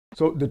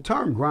So the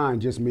term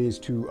grind just means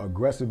to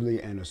aggressively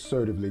and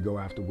assertively go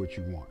after what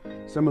you want.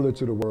 Similar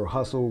to the word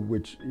hustle,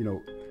 which,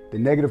 the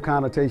negative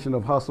connotation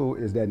of hustle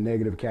is that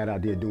negative cat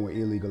out there doing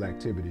illegal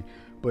activity.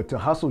 But to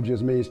hustle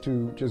just means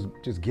to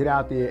just get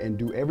out there and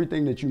do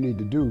everything that you need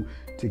to do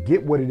to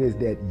get what it is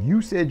that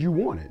you said you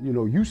wanted.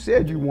 You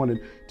said you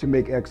wanted to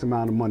make X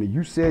amount of money.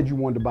 You said you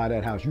wanted to buy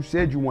that house. You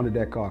said you wanted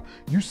that car.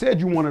 You said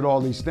you wanted all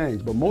these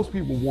things, but most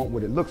people want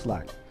what it looks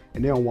like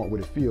and they don't want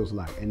what it feels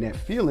like. And that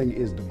feeling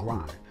is the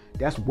grind.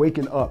 That's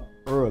waking up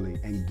early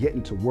and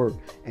getting to work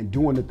and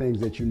doing the things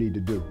that you need to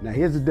do. Now,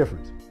 here's the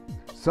difference.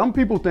 Some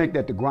people think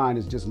that the grind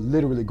is just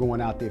literally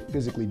going out there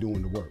physically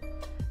doing the work.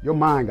 Your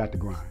mind got the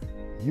grind.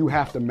 You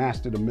have to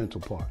master the mental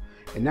part.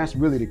 And that's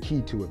really the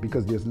key to it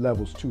because there's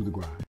levels to the grind.